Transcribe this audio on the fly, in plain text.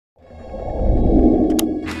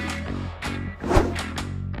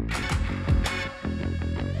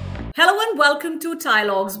welcome to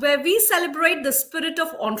TiElogues, where we celebrate the spirit of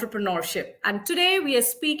entrepreneurship. And today we are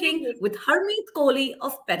speaking with Harmeet Kohle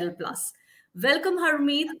of Peddle Plus. Welcome,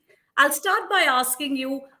 Harmeet. I'll start by asking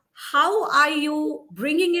you, how are you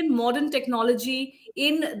bringing in modern technology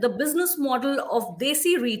in the business model of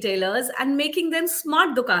desi retailers and making them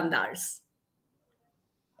smart dukandars?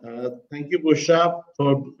 Thank you, Bushra,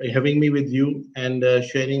 for having me with you and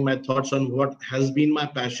sharing my thoughts on what has been my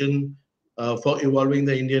passion for evolving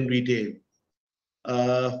the Indian retail.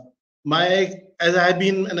 Uh, as I have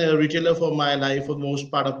been a retailer for my life, for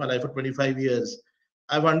most part of my life, for 25 years,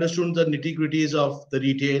 I've understood the nitty-gritties of the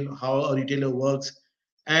retail, how a retailer works,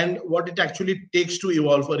 and what it actually takes to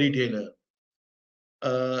evolve a retailer.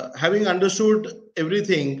 Having understood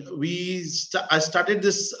everything, I started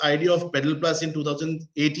this idea of Peddle Plus in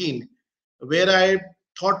 2018, where I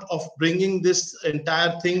thought of bringing this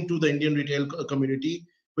entire thing to the Indian retail community,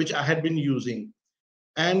 which I had been using.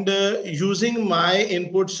 And using my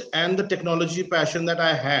inputs and the technology passion that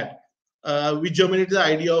I had, we germinated the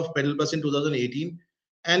idea of Peddle Plus in 2018.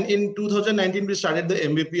 And in 2019, we started the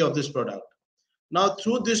MVP of this product. Now,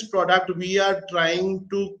 through this product, we are trying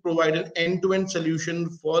to provide an end-to-end solution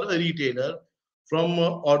for a retailer, from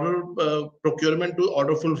order procurement to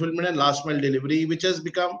order fulfillment and last mile delivery, which has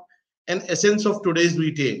become an essence of today's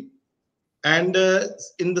retail. And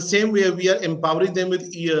in the same way, we are empowering them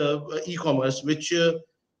with e-commerce, which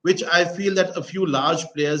I feel that a few large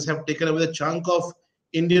players have taken away a chunk of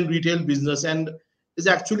Indian retail business, and is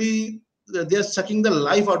actually they are sucking the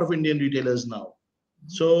life out of Indian retailers now.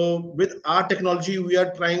 So with our technology, we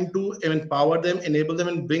are trying to empower them, enable them,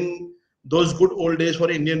 and bring those good old days for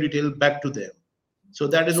Indian retail back to them. So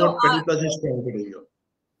that is what Peddle Plus is trying to do here.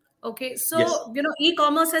 Okay, so Yes.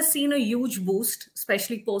 E-commerce has seen a huge boost,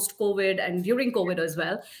 especially post-COVID and during COVID as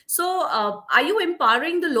well. So are you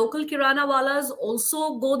empowering the local kirana walas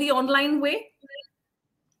also go the online way?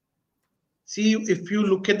 See, if you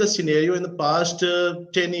look at the scenario in the past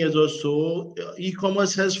 10 years or so,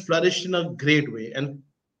 e-commerce has flourished in a great way, and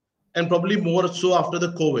probably more so after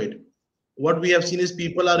the COVID. What we have seen is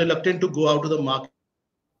people are reluctant to go out to the market,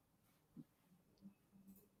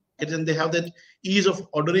 and they have that ease of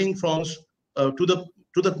ordering from to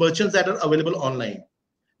the merchants that are available online.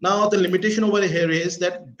 Now, the limitation over here is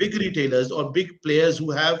that big retailers or big players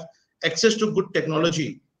who have access to good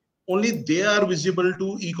technology, only they are visible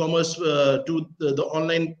to e-commerce, to the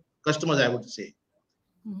online customers, I would say.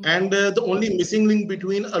 Mm-hmm. And the only missing link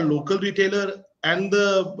between a local retailer and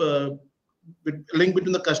the link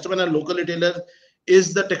between the customer and a local retailer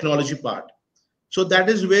is the technology part. So that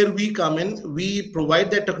is where we come in. We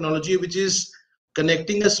provide that technology, which is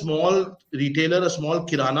connecting a small retailer, a small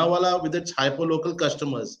kirana wala with its hyper-local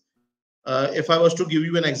customers. If I was to give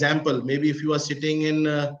you an example, maybe if you are sitting in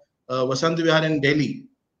Vasant Vihar in Delhi,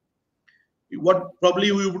 what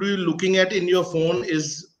probably we would be looking at in your phone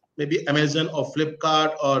is maybe Amazon or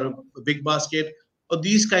Flipkart or Big Basket, or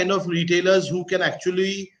these kind of retailers who can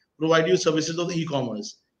actually provide you services of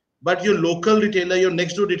e-commerce. But your local retailer, your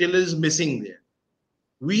next door retailer is missing there.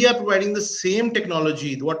 We are providing the same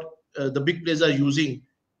technology, what the big players are using,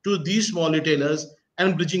 to these small retailers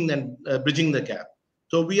and bridging the gap.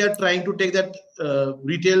 So we are trying to take that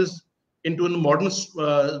retail into a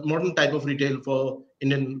modern type of retail for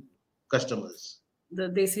Indian customers. The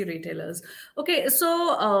desi retailers. Okay,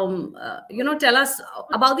 so tell us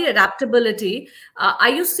about the adaptability. Are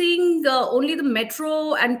you seeing only the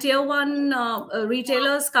metro and tier 1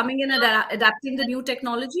 retailers coming in and adapting the new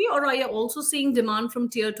technology, or are you also seeing demand from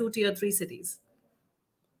tier 2, tier 3 cities?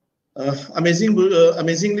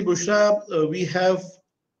 Amazingly, Bushra, we have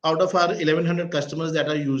out of our 1,100 customers that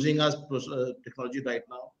are using our technology right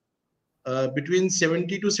now, between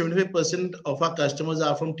 70 to 75% of our customers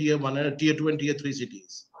are from tier 1, tier 2, and tier 3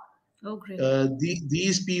 cities. Oh, great.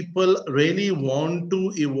 These people really want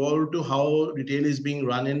to evolve to how retail is being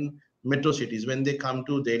run in metro cities. When they come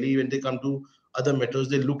to Delhi, when they come to other metros,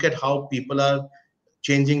 they look at how people are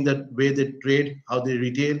changing the way they trade, how they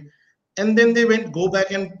retail, and then they go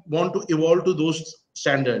back and want to evolve to those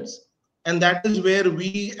standards. And that is where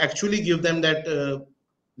we actually give them that,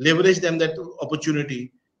 leverage them that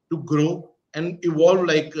opportunity to grow and evolve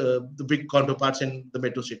like the big counterparts in the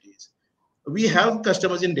metro cities. We have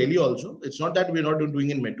customers in Delhi also. It's not that we're not doing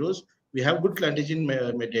in metros. We have good clientage in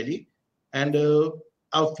Delhi. And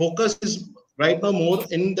our focus is right now more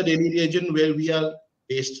in the Delhi region where we are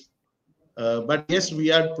based. But yes,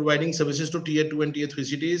 we are providing services to tier 2 and tier 3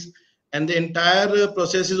 cities. And the entire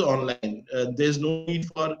process is online. There's no need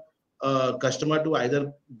for a customer to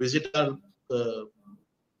either visit our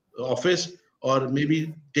office or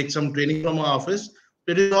maybe take some training from our office.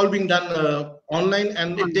 it is all being done online,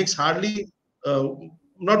 and it takes hardly uh,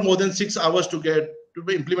 not more than 6 hours to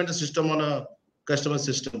implement a system on a customer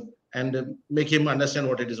system and make him understand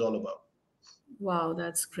what it is all about. Wow,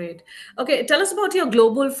 that's great. Okay, tell us about your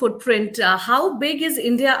global footprint. How big is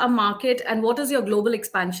India a market, and what is your global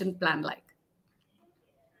expansion plan like?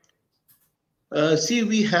 See,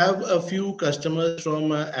 we have a few customers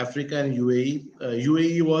from Africa and UAE.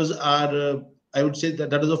 UAE was our, I would say that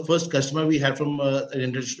was the first customer we had from an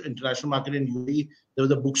international market in UAE. There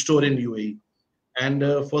was a bookstore in UAE. And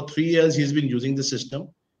for 3 years, he's been using the system.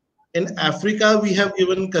 In Africa, we have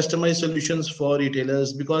given customized solutions for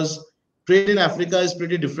retailers because trade in Africa is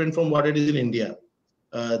pretty different from what it is in India.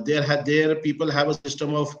 There people have a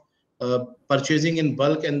system of purchasing in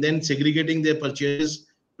bulk and then segregating their purchases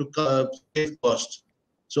to save costs.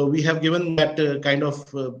 So we have given that kind of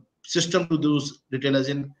system to those retailers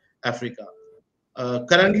in Africa.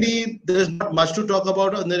 Currently, there is not much to talk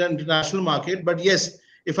about on the international market, but yes,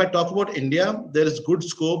 if I talk about India, there is good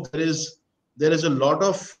scope. There is a lot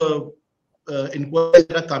of inquiries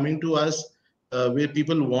that are coming to us where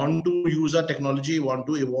people want to use our technology, want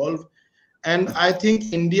to evolve, and I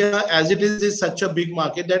think India, as it is such a big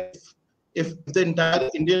market that if the entire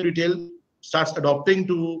Indian retail starts adopting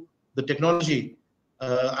to the technology,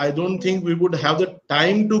 I don't think we would have the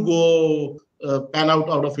time to go pan out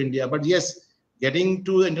of India. But yes, getting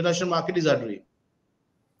to the international market is our dream.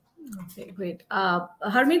 Okay, great.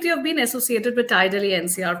 Harmeet, you have been associated with TiElogue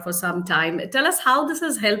NCR for some time. Tell us how this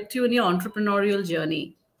has helped you in your entrepreneurial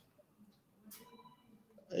journey.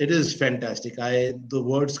 It is fantastic. The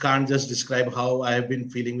words can't just describe how I have been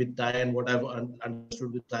feeling with Thai and what I've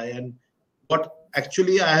understood with Thai and what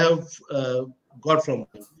actually I have got from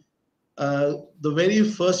them. The very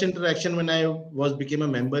first interaction when I became a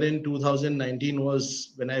member in 2019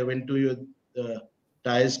 was when I went to your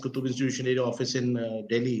Thai's Kutub Institution area office in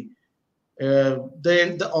Delhi.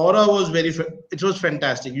 The aura was it was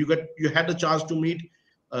fantastic. You had the chance to meet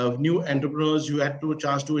new entrepreneurs. You had to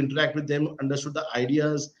chance to interact with them, understood the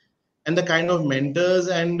ideas, and the kind of mentors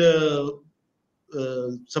and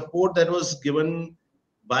support that was given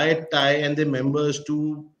by Thai and their members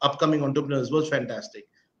to upcoming entrepreneurs was fantastic.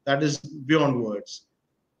 That is beyond words.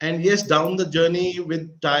 And yes, down the journey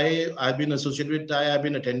with Thai, I've been associated with Thai. I've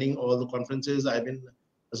been attending all the conferences. I've been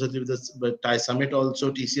associated with the Thai Summit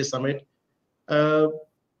also, TCS Summit. Uh,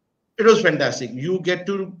 it was fantastic. You get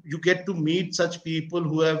to meet such people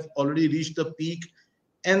who have already reached the peak,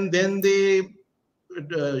 and then they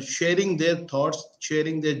sharing their thoughts,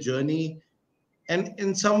 sharing their journey, and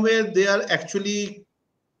in some way they are actually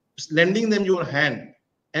lending them your hand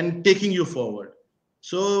and taking you forward.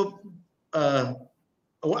 So uh,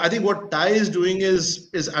 I think what Thai is doing is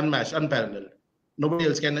unmatched, unparalleled. Nobody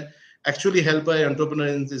else can actually help an entrepreneur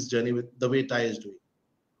in this journey with the way Thai is doing.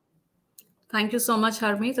 Thank you so much,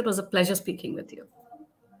 Harmeet. It was a pleasure speaking with you.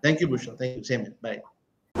 Thank you, Bushra. Thank you. Same here. Bye.